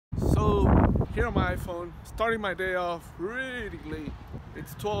here on my iPhone, starting my day off really late.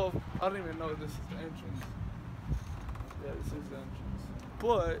 It's 12. I don't even know if this is the entrance. Yeah, this is the entrance.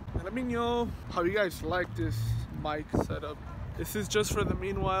 But let me know how you guys like this mic setup. This is just for the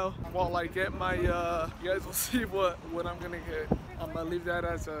meanwhile. While I get my, you guys will see what I'm gonna get. I'm gonna leave that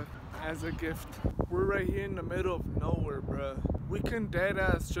as a gift. We're right here in the middle of nowhere, bruh. We can dead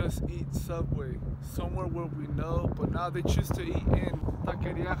ass just eat Subway somewhere where we know, but now they choose to eat in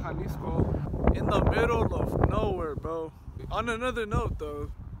Taqueria Jalisco in the middle of nowhere, bro. On another note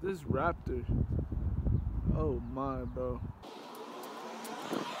though, this Raptor, oh my, bro.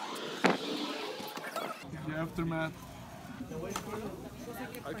 The aftermath.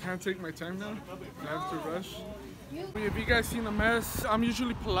 I can't take my time now. I have to rush. If you guys seen a mess, I'm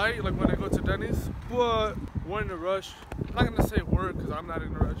usually polite like when I go to Denny's, but we're in a rush. I'm not gonna say word because I'm not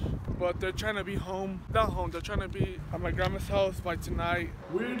in a rush, but they're trying to be home. Not home, they're trying to be at my grandma's house by tonight.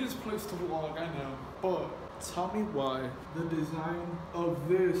 Weirdest place to vlog, I know, but tell me why the design of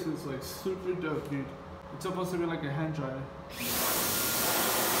this is like super dope, dude. It's supposed to be like a hand dryer.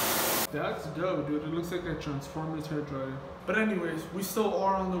 That's dope, dude. It looks like a Transformers hair dryer. But anyways, we still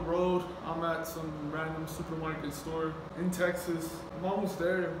are on the road. I'm at some random supermarket store in Texas. I'm almost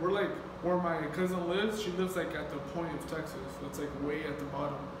there. We're like where my cousin lives. She lives like at the point of Texas. So it's like way at the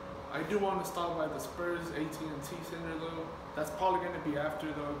bottom. I do want to stop by the Spurs AT&T Center though. That's probably going to be after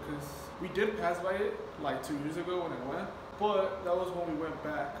though, because we did pass by it like 2 years ago when I went. But that was when we went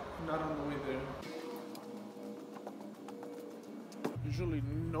back, not on the way there. Usually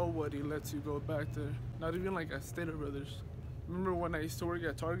nobody lets you go back there. Not even like at Stater Brothers. Remember when I used to work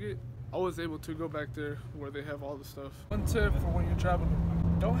at Target? I was able to go back there where they have all the stuff. One tip for when you're traveling.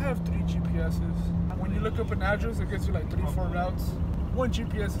 Don't have 3 GPSs. When you look up an address, it gets you like 3-4 routes. One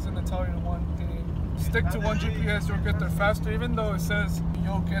GPS is gonna tell you one thing. Stick to one GPS, you'll get there faster. Even though it says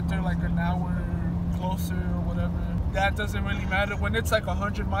you'll get there like an hour closer or whatever. That doesn't really matter. When it's like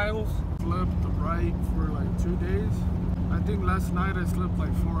 100 miles. Flipped right for like 2 days. I think last night I slept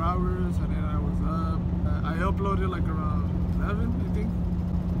like 4 hours and then I was up. I uploaded like around 11, I think.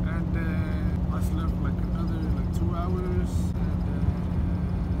 And then I slept like another like 2 hours and then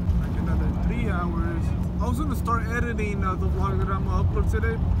like another 3 hours. I was gonna start editing the vlog that I'm gonna upload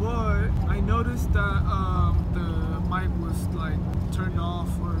today, but I noticed that the mic was like turned off,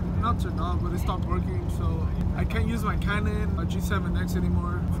 or not turned off, but it stopped working. So I can't use my Canon G7X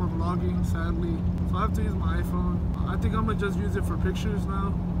anymore for vlogging, sadly. So I have to use my iPhone. I think I'm gonna just use it for pictures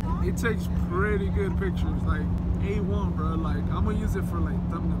now. It takes pretty good pictures, like A1, bro. Like I'm gonna use it for like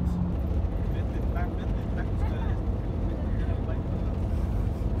thumbnails.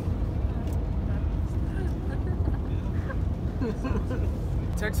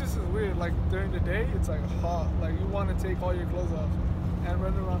 Texas is weird. Like during the day, it's like hot. Like you want to take all your clothes off and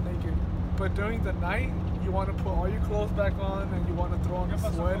run around naked. But during the night, you want to put all your clothes back on and you want to throw on a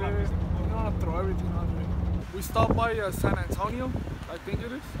sweater. You want to throw everything on there. We stopped by San Antonio, I think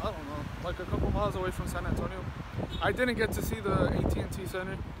it is. I don't know. Like a couple miles away from San Antonio. I didn't get to see the AT&T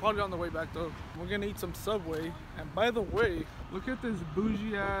Center. Probably on the way back though. We're gonna eat some Subway. And by the way, look at this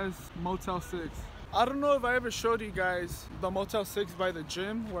bougie ass Motel 6. I don't know if I ever showed you guys the Motel 6 by the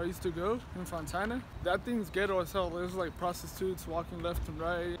gym where I used to go in Fontana. That thing's ghetto as hell. There's like prostitutes walking left and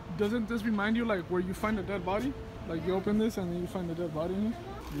right. Doesn't this remind you like where you find a dead body? Like you open this and then you find a dead body in it?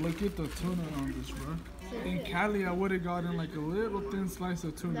 Look at the tuna on this, bro. In Cali, I would have gotten like a little thin slice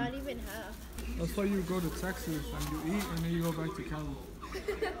of tuna. Not even half. That's why you go to Texas and you eat and then you go back to Cali.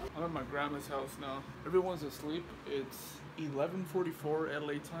 I'm at my grandma's house now. Everyone's asleep. It's 11:44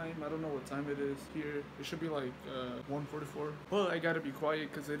 LA time. I don't know what time it is here. It should be like 1:44. But I gotta be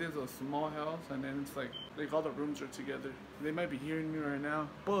quiet because it is a small house and then it's like all the rooms are together. They might be hearing me right now.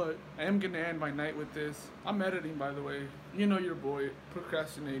 But I am gonna end my night with this. I'm editing, by the way. You know your boy,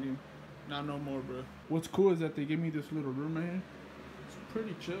 procrastinating. Not no more, bro. What's cool is that they gave me this little room right here. It's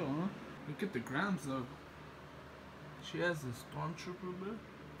pretty chill, huh? Look at the grams though. She has this stormtrooper, bro.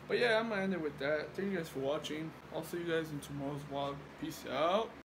 But yeah, I'm gonna end it with that. Thank you guys for watching. I'll see you guys in tomorrow's vlog. Peace out.